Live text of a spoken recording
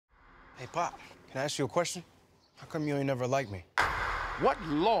Hey, Pop, can I ask you a question? How come you ain't never liked me? What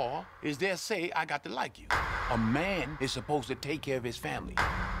law is there say I got to like you? A man is supposed to take care of his family.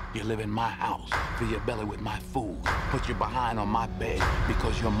 You live in my house, fill your belly with my food, put your behind on my bed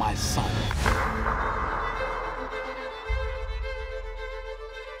because you're my son.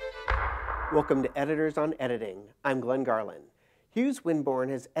 Welcome to Editors on Editing. I'm Glenn Garland. Hughes Winborne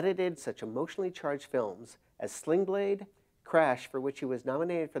has edited such emotionally charged films as Sling Blade, Crash, for which he was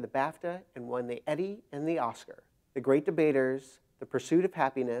nominated for the BAFTA and won the Eddie and the Oscar, The Great Debaters, The Pursuit of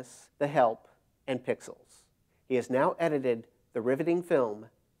Happiness, The Help, and Pixels. He has now edited the riveting film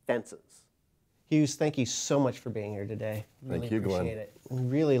Fences. Hughes, thank you so much for being here today. Thank you, Glenn. Appreciate it.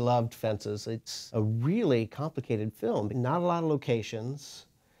 Really loved Fences. It's a really complicated film. Not a lot of locations,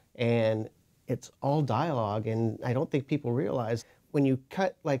 and it's all dialogue, and I don't think people realize when you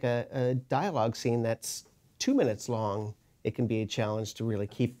cut like a dialogue scene that's 2 minutes long, it can be a challenge to really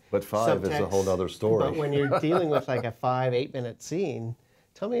keep But five subtext. is a whole other story. But when you're dealing with like a 5-8 minute scene,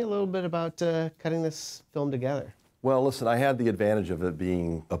 tell me a little bit about cutting this film together. Well, listen, I had the advantage of it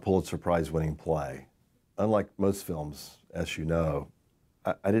being a Pulitzer Prize winning play. Unlike most films, as you know,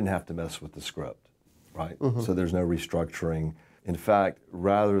 I didn't have to mess with the script, right? So there's no restructuring. In fact,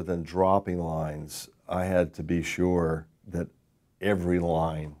 rather than dropping lines, I had to be sure that every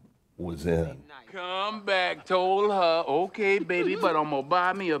line was in. Come back, told her, okay, baby, but I'm gonna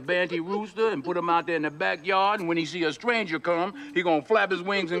buy me a banty rooster and put him out there in the backyard, and when he see a stranger come, he gonna flap his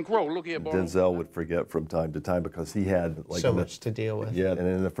wings and crow. Look here, boy. Denzel would forget from time to time because he had like So much to deal with. Yeah, and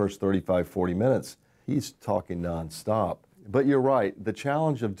in the first 35, 40 minutes, he's talking nonstop. But you're right, the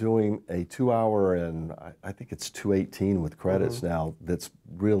challenge of doing a 2 hour and I think it's 2:18 with credits now, that's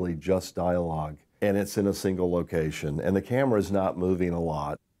really just dialogue, and it's in a single location, and the camera is not moving a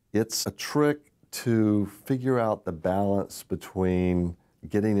lot. It's a trick to figure out the balance between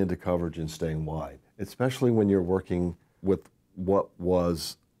getting into coverage and staying wide, especially when you're working with what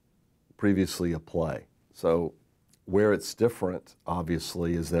was previously a play. So where it's different,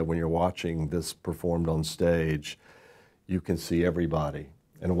 obviously, is that when you're watching this performed on stage, you can see everybody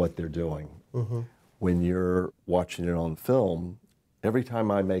and what they're doing. When you're watching it on film, every time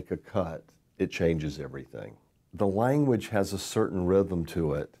I make a cut, it changes everything. The language has a certain rhythm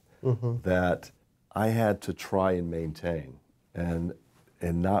to it that I had to try and maintain and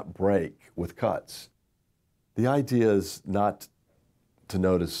not break with cuts. The idea is not to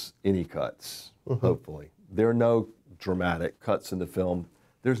notice any cuts, hopefully. There are no dramatic cuts in the film.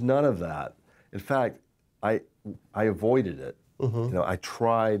 There's none of that. In fact, I avoided it. You know, I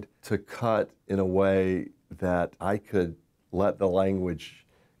tried to cut in a way that I could let the language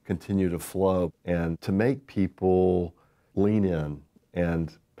continue to flow and to make people lean in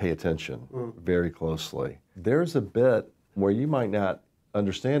and pay attention very closely. There's a bit where you might not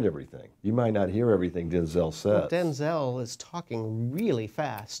understand everything. You might not hear everything Denzel says. Well, Denzel is talking really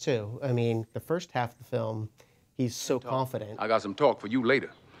fast, too. I mean, the first half of the film, he's so confident. I got some talk for you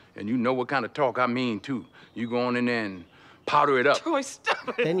later, and you know what kind of talk I mean, too. You go on in there and powder it up. Troy,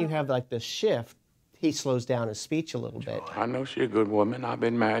 stop it. Then you have like this shift. He slows down his speech a little bit I know she a good woman. I've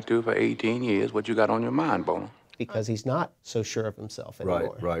been married to her for 18 years. What you got on your mind, Bono? because he's not so sure of himself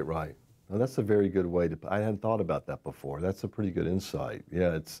anymore. Right. Well, that's a very good way to, I hadn't thought about that before. That's a pretty good insight.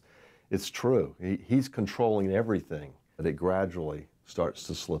 Yeah, it's true. He's controlling everything, but it gradually starts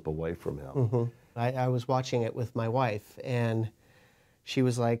to slip away from him. Mm-hmm. I was watching it with my wife, and she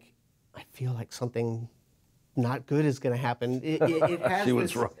was like, I feel like something not good is going to happen. It has she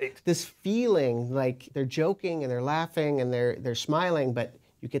was right. This feeling like they're joking and they're laughing and they're smiling, but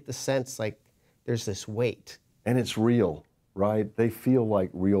you get the sense like there's this weight. And it's real, right? They feel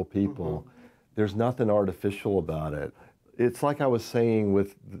like real people. Mm-hmm. There's nothing artificial about it. It's like I was saying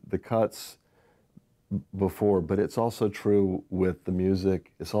with the cuts before, but it's also true with the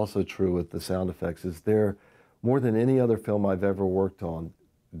music. It's also true with the sound effects. Is there, more than any other film I've ever worked on,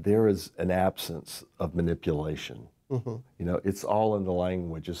 there is an absence of manipulation. Mm-hmm. You know, it's all in the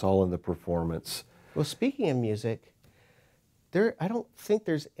language. It's all in the performance. Well, speaking of music, I don't think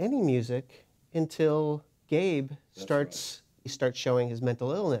there's any music until Gabe starts showing his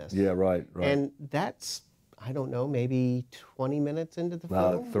mental illness. Yeah, right. And that's, I don't know, maybe 20 minutes into the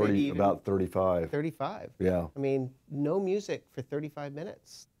film? About 35. 35. Yeah. I mean, no music for 35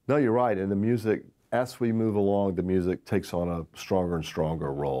 minutes. No, you're right. And the music, as we move along, the music takes on a stronger and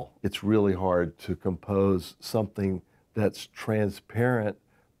stronger role. It's really hard to compose something that's transparent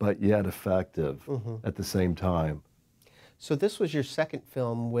but yet effective at the same time. So this was your second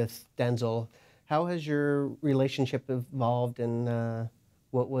film with Denzel. How has your relationship evolved, and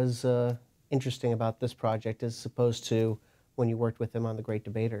what was interesting about this project as opposed to when you worked with him on The Great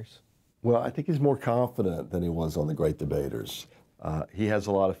Debaters? Well, I think he's more confident than he was on The Great Debaters. He has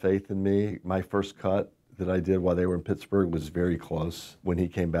a lot of faith in me. My first cut that I did while they were in Pittsburgh was very close. When he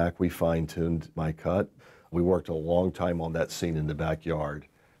came back, we fine-tuned my cut. We worked a long time on that scene in the backyard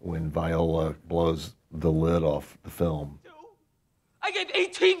when Viola blows the lid off the film. I gave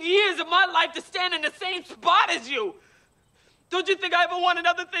 18 years of my life to stand in the same spot as you. Don't you think I ever wanted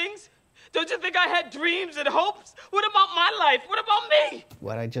other things? Don't you think I had dreams and hopes? What about my life? What about me?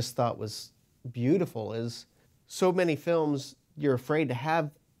 What I just thought was beautiful is so many films you're afraid to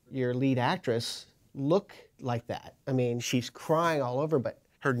have your lead actress look like that. I mean, she's crying all over, but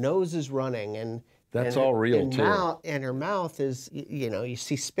her nose is running and That's all real, too. And her mouth is, you know, you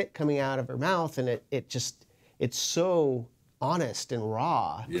see spit coming out of her mouth, and it's so honest and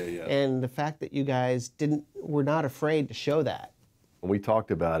raw. Yeah, yeah. And the fact that you guys were not afraid to show that. We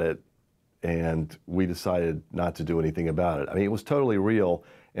talked about it, and we decided not to do anything about it. I mean, it was totally real,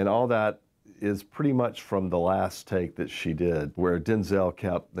 and all that is pretty much from the last take that she did, where Denzel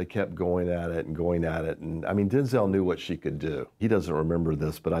kept going at it, and I mean, Denzel knew what she could do. He doesn't remember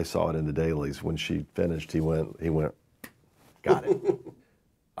this, but I saw it in the dailies. When she finished, he went, got it.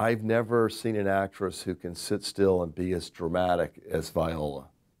 I've never seen an actress who can sit still and be as dramatic as Viola.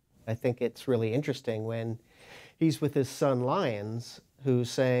 I think it's really interesting when he's with his son Lyons, who's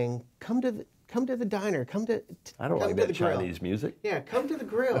saying, come to the diner, I don't like that Chinese music. Yeah, come to the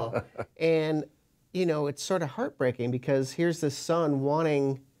grill. And, you know, it's sort of heartbreaking because here's this son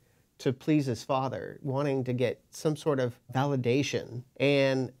wanting to please his father, wanting to get some sort of validation.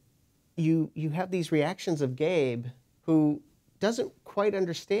 And you have these reactions of Gabe, who doesn't quite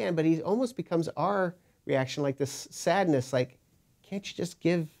understand, but he almost becomes our reaction, like this sadness, like, can't you just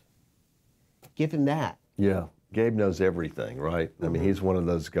give him that? Yeah, Gabe knows everything, right? I mean, he's one of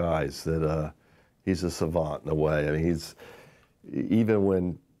those guys that, he's a savant in a way. I mean, even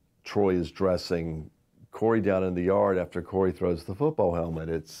when Troy is dressing Corey down in the yard after Corey throws the football helmet,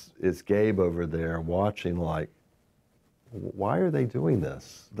 it's Gabe over there watching like, why are they doing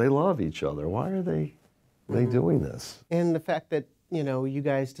this? They love each other. Why are they doing this? And the fact that, you know, you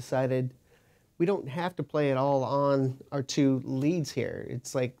guys decided we don't have to play it all on our two leads here.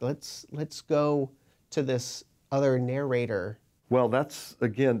 It's like, let's go to this other narrator. Well, that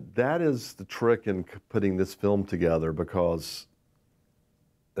is the trick in putting this film together, because,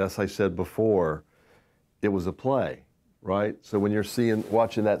 as I said before, it was a play, right? So when you're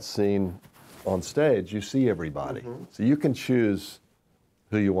watching that scene on stage, you see everybody. So you can choose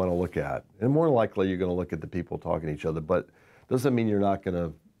who you want to look at. And more likely you're going to look at the people talking to each other, but doesn't mean you're not going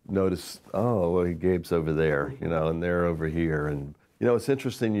to notice, oh, well, Gabe's over there, you know, and they're over here. And, you know, it's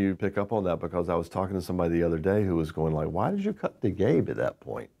interesting you pick up on that, because I was talking to somebody the other day who was going like, why did you cut to Gabe at that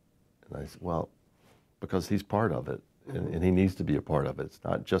point? And I said, well, because he's part of it, and he needs to be a part of it. It's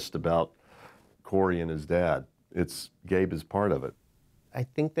not just about Corey and his dad. Gabe is part of it. I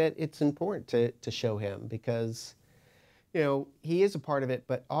think that it's important to show him, because, you know, he is a part of it,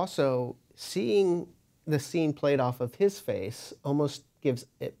 but also seeing the scene played off of his face almost gives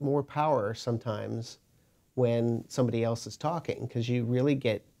it more power sometimes when somebody else is talking, because you really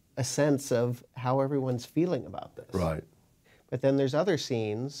get a sense of how everyone's feeling about this. Right. But then there's other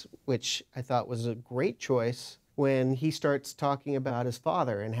scenes, which I thought was a great choice, when he starts talking about his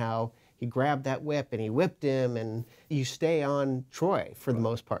father and how he grabbed that whip and he whipped him, and you stay on Troy for the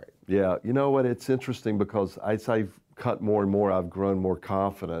most part. Yeah, you know what, it's interesting, because as I've cut more and more, I've grown more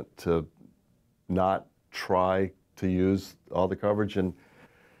confident to not try to use all the coverage. And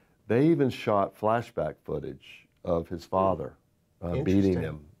they even shot flashback footage of his father beating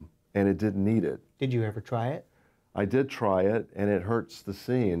him, and it didn't need it. Did you ever try it? I did try it, and it hurts the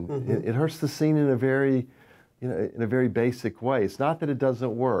scene. It hurts the scene in a very, in a very basic way. It's not that it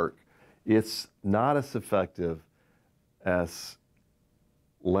doesn't work. It's not as effective as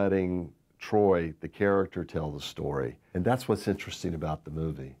letting Troy, the character, tell the story. And that's what's interesting about the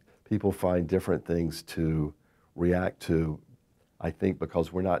movie. People find different things to react to, I think,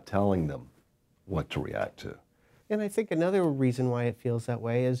 because we're not telling them what to react to. And I think another reason why it feels that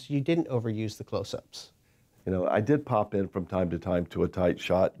way is you didn't overuse the close-ups. You know, I did pop in from time to time to a tight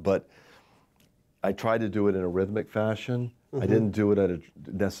shot, but I tried to do it in a rhythmic fashion. I didn't do it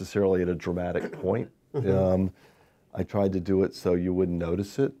necessarily at a dramatic point. I tried to do it so you wouldn't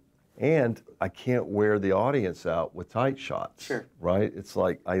notice it. And I can't wear the audience out with tight shots, right? It's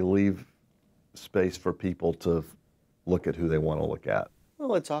like I leave space for people to look at who they want to look at.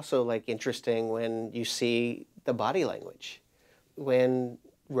 Well, it's also like interesting when you see the body language. When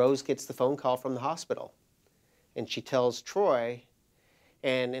Rose gets the phone call from the hospital and she tells Troy,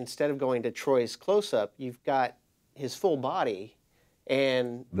 and instead of going to Troy's close-up, you've got his full body,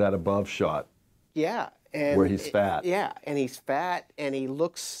 And that above shot. yeah. And where he's fat. Yeah, and he's fat, and he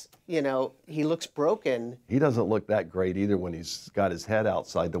looks, you know, he looks broken. He doesn't look that great either when he's got his head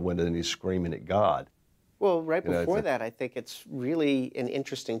outside the window and he's screaming at God. Well, right You know, before that, I think it's really an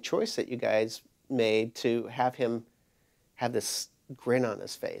interesting choice that you guys made to have him have this grin on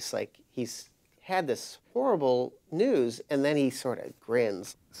his face. Like, he's had this horrible news, and then he sort of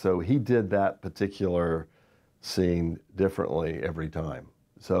grins. So he did that particular scene differently every time.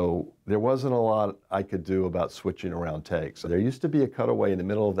 So there wasn't a lot I could do about switching around takes. There used to be a cutaway in the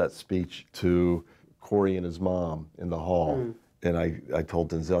middle of that speech to Corey and his mom in the hall. And I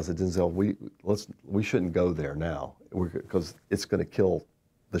told Denzel, I said, Denzel, we shouldn't go there now because it's going to kill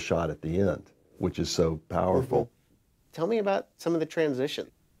the shot at the end, which is so powerful. Tell me about some of the transition.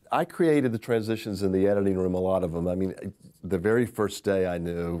 I created the transitions in the editing room, a lot of them. I mean, the very first day I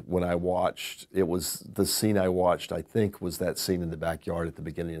knew when I watched, it was the scene I watched, I think, was that scene in the backyard at the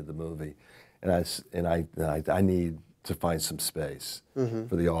beginning of the movie. And I need to find some space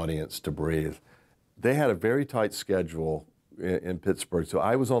for the audience to breathe. They had a very tight schedule in Pittsburgh, so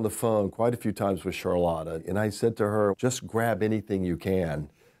I was on the phone quite a few times with Charlotta, and I said to her, just grab anything you can,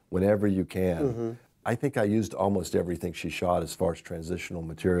 whenever you can. I think I used almost everything she shot as far as transitional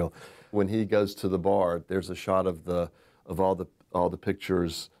material. When he goes to the bar, there's a shot of all the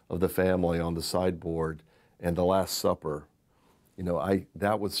pictures of the family on the sideboard, and the Last Supper. You know,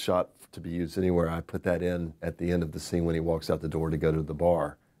 that was shot to be used anywhere. I put that in at the end of the scene when he walks out the door to go to the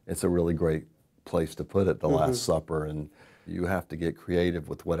bar. It's a really great place to put it, the Last Supper, and you have to get creative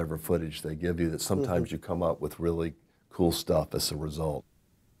with whatever footage they give you. That sometimes you come up with really cool stuff as a result.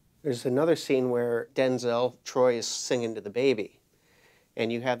 There's another scene where Troy is singing to the baby,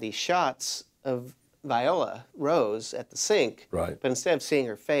 and you have these shots of Viola Rose at the sink, Right. But instead of seeing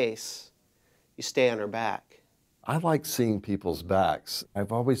her face, you stay on her back. I like seeing people's backs.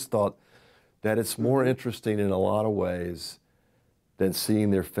 I've always thought that it's more interesting in a lot of ways than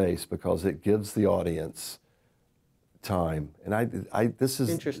seeing their face because it gives the audience time. And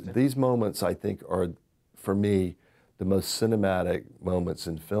these moments, I think, are, for me, the most cinematic moments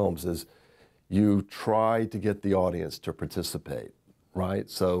in films is you try to get the audience to participate, right?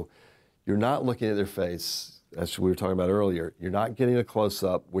 So you're not looking at their face, as we were talking about earlier. You're not getting a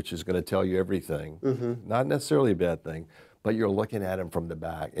close-up, which is going to tell you everything. Not necessarily a bad thing, but you're looking at them from the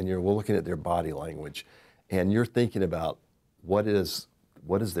back, and you're looking at their body language, and you're thinking about what does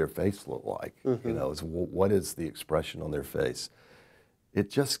their face look like? You know, what is the expression on their face?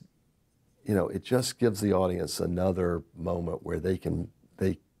 It just gives the audience another moment where they can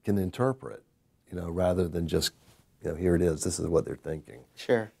interpret, you know, rather than just, you know, here it is, this is what they're thinking.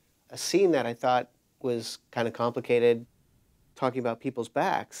 Sure. A scene that I thought was kind of complicated, talking about people's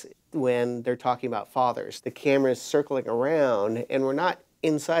backs, when they're talking about fathers. The camera is circling around, and we're not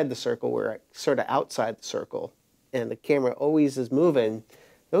inside the circle, we're sort of outside the circle, and the camera always is moving.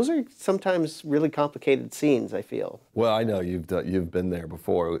 Those are sometimes really complicated scenes, I feel. Well, I know you've been there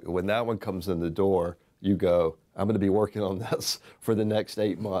before. When that one comes in the door, you go, I'm going to be working on this for the next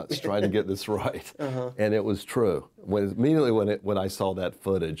 8 months, trying to get this right. And it was true. Immediately when I saw that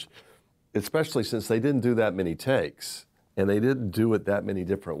footage, especially since they didn't do that many takes, and they didn't do it that many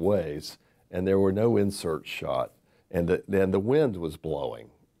different ways, and there were no inserts shot, and the wind was blowing,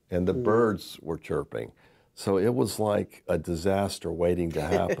 and the birds were chirping. So it was like a disaster waiting to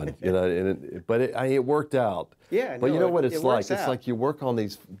happen, you know. But it worked out. Yeah. But no, you know what it's like? It's like you work on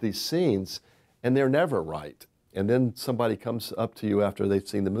these scenes, and they're never right. And then somebody comes up to you after they've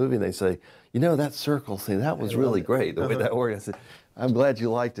seen the movie, and they say, you know, that circle scene, that was really great. The way that worked. I said, I'm glad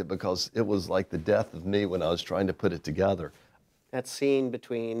you liked it because it was like the death of me when I was trying to put it together. That scene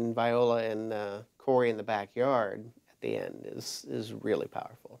between Viola and Corey in the backyard at the end is really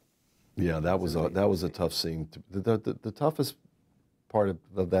powerful. Yeah, that was a tough scene. The toughest part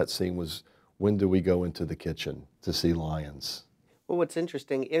of that scene was, when do we go into the kitchen to see Lyons? Well, what's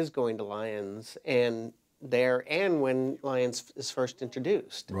interesting is going to Lyons and when Lyons is first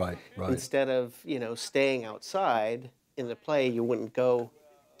introduced. Right. Instead of, you know, staying outside in the play, you wouldn't go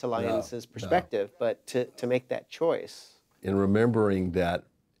to Lyons' perspective, but to make that choice. In remembering that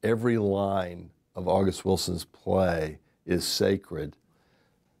every line of August Wilson's play is sacred,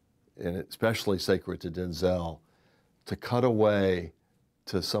 and especially sacred to Denzel, to cut away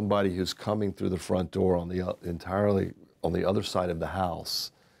to somebody who's coming through the front door entirely on the other side of the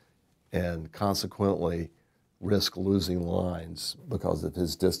house, and consequently risk losing lines because of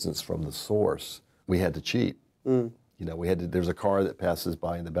his distance from the source. We had to cheat. You know, there's a car that passes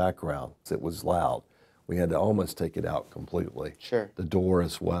by in the background. It was loud. We had to almost take it out completely. Sure. The door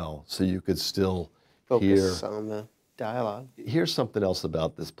as well, so you could still Focus on the dialogue. Here's something else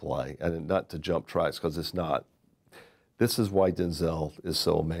about this play, and not to jump tracks, because it's not. This is why Denzel is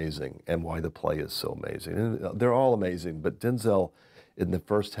so amazing and why the play is so amazing. And they're all amazing, but Denzel, in the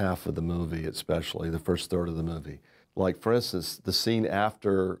first half of the movie, especially the first third of the movie, like for instance, the scene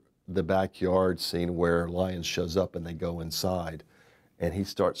after the backyard scene where Lyons shows up and they go inside and he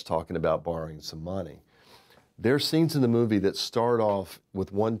starts talking about borrowing some money. There are scenes in the movie that start off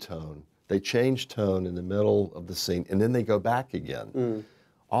with one tone, they change tone in the middle of the scene, and then they go back again,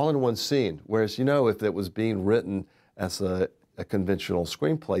 all in one scene. Whereas, you know, if it was being written as a conventional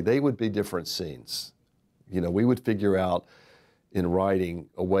screenplay, they would be different scenes. You know, we would figure out in writing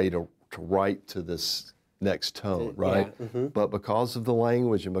a way to write to this next tone, right? Yeah. But because of the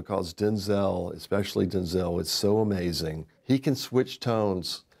language and because Denzel, especially Denzel, is so amazing, he can switch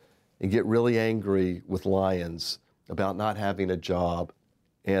tones and get really angry with Lyons about not having a job,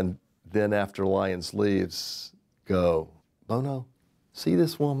 and then after Lyons leaves, go, Bono, see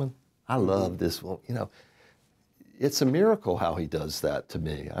this woman? I love this woman. You know, it's a miracle how he does that to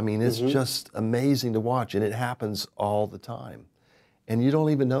me. I mean, it's just amazing to watch, and it happens all the time. And you don't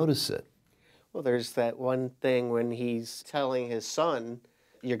even notice it. Well, there's that one thing when he's telling his son,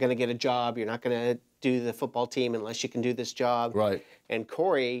 you're going to get a job, you're not going to do the football team unless you can do this job. Right. And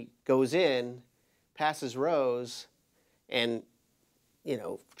Corey goes in, passes Rose, and, you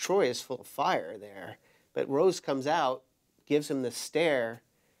know, Troy is full of fire there. But Rose comes out, gives him the stare,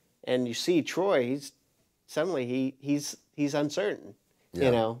 and you see Troy, he's uncertain,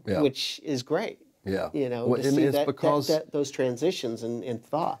 you know, which is great. Yeah. You know, well, to see it's because those transitions in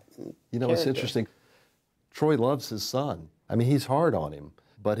thought. And you know, it's character. interesting. Troy loves his son. I mean, he's hard on him,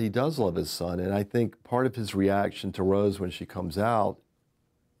 but he does love his son. And I think part of his reaction to Rose when she comes out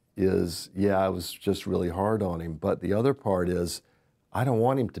is, yeah, I was just really hard on him. But the other part is, I don't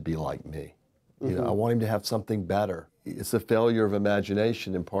want him to be like me. You know, I want him to have something better. It's a failure of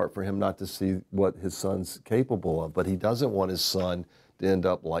imagination in part for him not to see what his son's capable of. But he doesn't want his son to end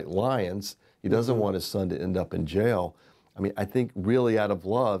up like Lyons. He doesn't want his son to end up in jail. I mean, I think really out of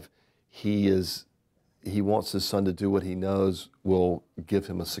love, he wants his son to do what he knows will give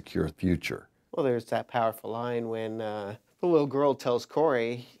him a secure future. Well, there's that powerful line when the little girl tells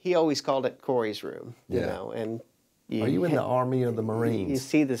Corey, he always called it Corey's room, you know, and are you in the Army or the Marines? You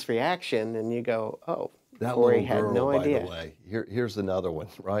see this reaction and you go, oh, that Corey little girl, had no idea. By the way, here's another one,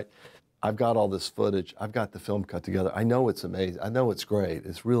 right? I've got all this footage. I've got the film cut together. I know it's amazing. I know it's great.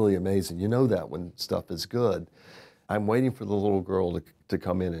 It's really amazing. You know that when stuff is good. I'm waiting for the little girl to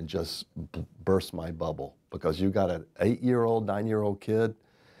come in and just burst my bubble, because you got an 8-year-old, 9-year-old kid.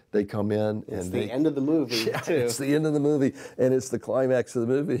 They come in it's and the end of the movie, too. It's the end of the movie, and it's the climax of the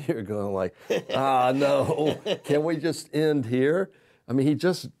movie. You're going like, no, can we just end here? I mean, he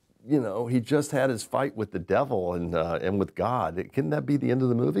just had his fight with the devil and with God. Couldn't that be the end of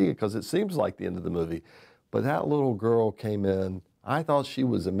the movie? Because it seems like the end of the movie. But that little girl came in. I thought she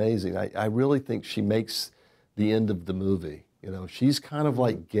was amazing. I really think she makes the end of the movie. You know, she's kind of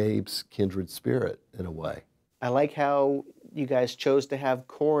like Gabe's kindred spirit in a way. I like how you guys chose to have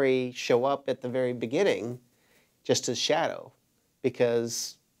Corey show up at the very beginning just as Shadow,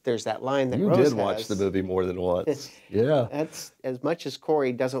 because there's that line that Rose You has. did watch the movie more than once. Yeah. That's, as much as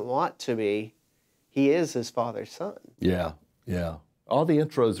Corey doesn't want to be, he is his father's son. Yeah, yeah. All the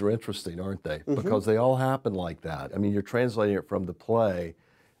intros are interesting, aren't they? Because they all happen like that. I mean, you're translating it from the play,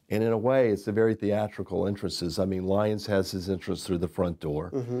 and in a way, it's a very theatrical entrances. I mean, Lyons has his entrance through the front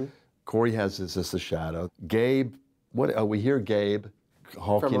door. Corey has his as a shadow. Gabe, we hear Gabe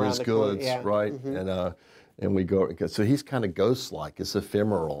hawking his goods, right? And we go, so he's kind of ghost-like. It's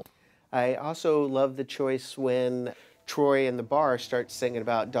ephemeral. I also love the choice when Troy in the bar starts singing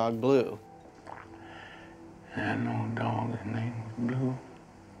about Dog Blue. I know a dog, his name was Blue.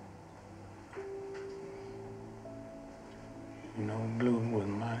 You know, Blue was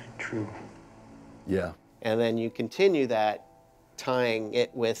mighty true. Yeah. And then you continue that, tying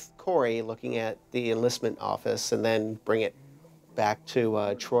it with Corey looking at the enlistment office, and then bring it back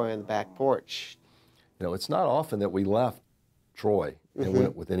to Troy on the back porch. You know, it's not often that we left Troy and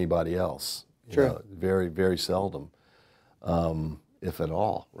went with anybody else. True. You know, very, very seldom, if at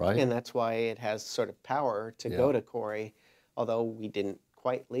all, right? And that's why it has sort of power to go to Corey, although we didn't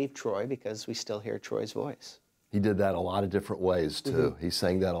quite leave Troy because we still hear Troy's voice. He did that a lot of different ways, too. He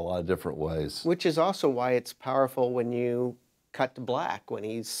sang that a lot of different ways. Which is also why it's powerful when you cut to black, when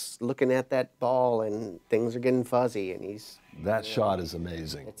he's looking at that ball and things are getting fuzzy and he's... That shot is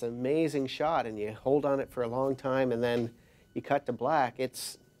amazing. It's an amazing shot, and you hold on it for a long time, and then you cut to black.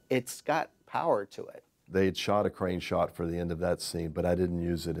 It's got power to it. They had shot a crane shot for the end of that scene, but I didn't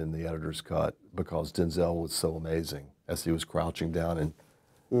use it in the editor's cut because Denzel was so amazing as he was crouching down and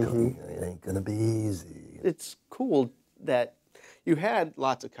going, it ain't gonna be easy. It's cool that you had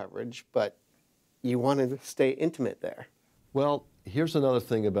lots of coverage, but you wanted to stay intimate there. Well, here's another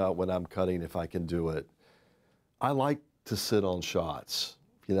thing about when I'm cutting, if I can do it. I like to sit on shots.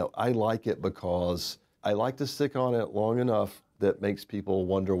 You know, I like it because I like to stick on it long enough that makes people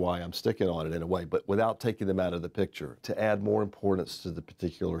wonder why I'm sticking on it in a way, but without taking them out of the picture, to add more importance to the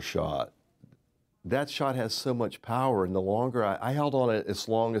particular shot. That shot has so much power, and the longer I held on it as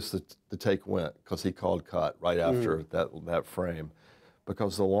long as the take went, because he called cut right after that frame.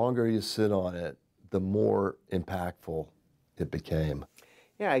 Because the longer you sit on it, the more impactful it became.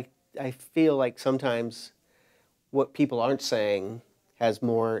 Yeah, I feel like sometimes what people aren't saying has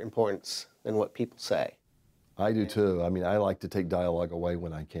more importance than what people say. I do too. I mean, I like to take dialogue away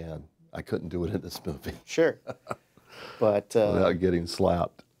when I can. I couldn't do it in this movie. Sure. But without getting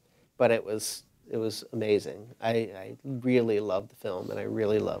slapped. But it was amazing. I really loved the film, and I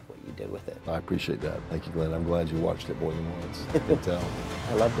really love what you did with it. I appreciate that. Thank you, Glenn. I'm glad you watched it more than once. I can tell.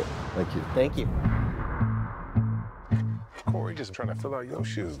 I loved it. Thank you. Thank you. Corey just trying to fill out your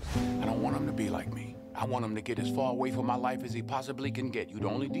shoes. I don't want him to be like me. I want him to get as far away from my life as he possibly can get. You're the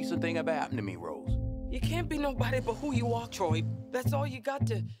only decent thing ever happened to me, Rose. You can't be nobody but who you are, Troy. That's all you got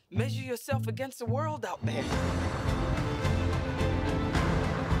to measure yourself against the world out there.